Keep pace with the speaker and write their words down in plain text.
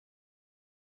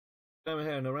Damen und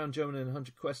Herren, Around German in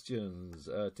 100 Questions.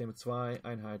 Thema 2,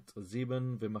 Einheit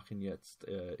 7. Wir machen jetzt,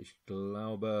 ich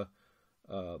glaube,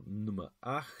 Nummer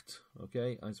 8.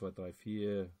 Okay, 1, 2, 3,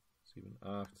 4, 7,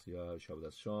 8. Ja, ich habe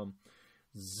das schon.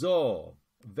 So,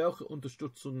 welche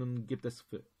Unterstützungen gibt es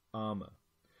für Arme?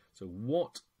 So,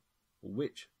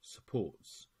 which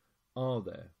supports are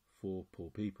there for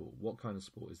poor people? What kind of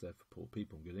support is there for poor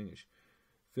people? Good English.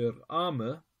 Für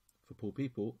Arme, for poor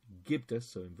people, gibt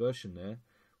es, so inversion there,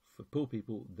 for poor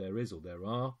people, there is or there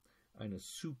are eine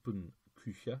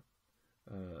Suppenküche,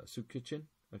 soup kitchen,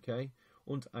 okay,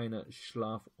 und eine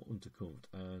Schlafunterkunft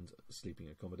and sleeping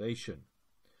accommodation.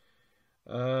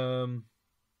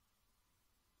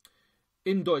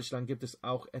 In Deutschland gibt es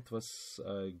auch etwas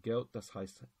Geld, das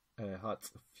heißt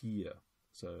Hartz IV.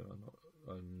 So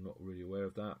I'm not really aware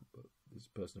of that, but this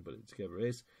person put it together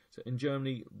is. So in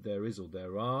Germany, there is or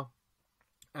there are.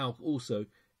 Auch also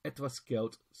etwas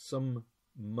Geld, some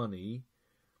money,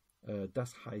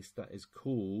 das heißt, that is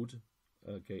called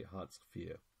Hartz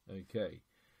IV. Okay.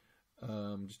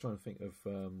 I'm just trying to think of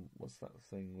what's that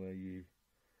thing where you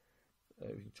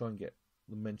can try and get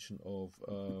the mention of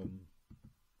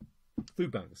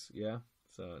food banks, yeah?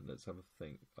 So let's have a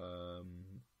think.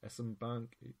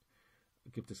 Essenbank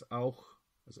gibt es auch,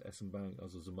 also Essenbank,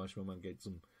 also zum Beispiel man geht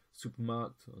zum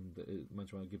Supermarkt und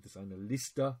manchmal gibt es eine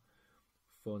Liste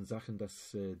von Sachen,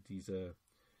 dass diese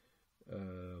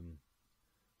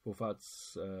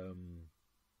Vorfahrts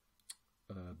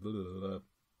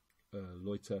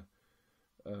Leute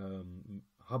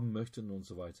haben möchten und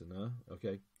so weiter, ne?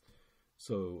 Okay,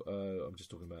 so I'm just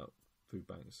talking about food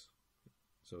banks.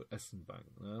 So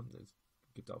Essenbank, ne? Es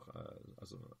gibt auch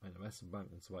also eine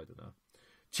Essenbank und so weiter, ne?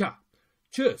 Tja,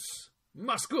 tschüss,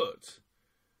 mach's gut.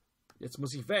 Jetzt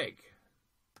muss ich weg.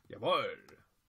 Jawohl.